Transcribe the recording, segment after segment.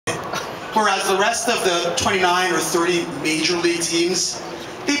Whereas the rest of the 29 or 30 major league teams,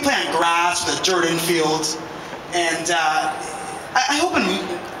 they play on grass with a dirt infield. And I hope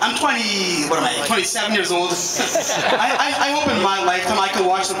I'm 27 years old. I hope in my lifetime I can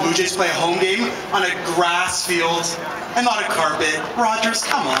watch the Blue Jays play a home game on a grass field and not a carpet. Rogers,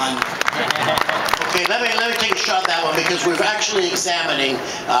 come on. Okay, let me take a shot at that one, because we're actually examining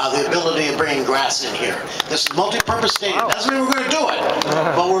the ability of bringing grass in here. This is multi-purpose stadium. Doesn't mean we're going to do it,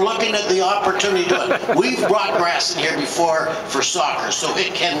 but we're looking at the opportunity to do it. We've brought grass in here before for soccer, so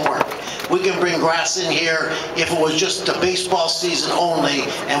it can work. We can bring grass in here if it was just the baseball season only,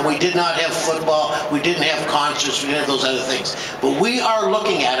 and we did not have football, we didn't have concerts, we didn't have those other things. But we are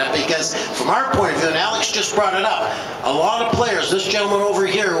looking at it because, from our point of view, and Alex just brought it up, a lot of players, this gentleman over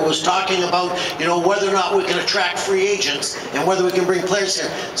here was talking about, you know, whether or not we can attract free agents and whether we can bring players here.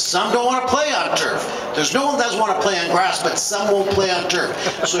 Some don't want to play on turf. There's no one that doesn't want to play on grass, but some won't play on turf.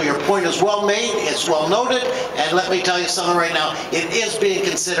 So your point is well made, it's well noted, and let me tell you something right now, it is being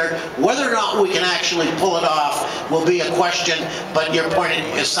considered. Whether or not we can actually pull it off will be a question, but your point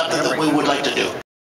is something that we would like to do.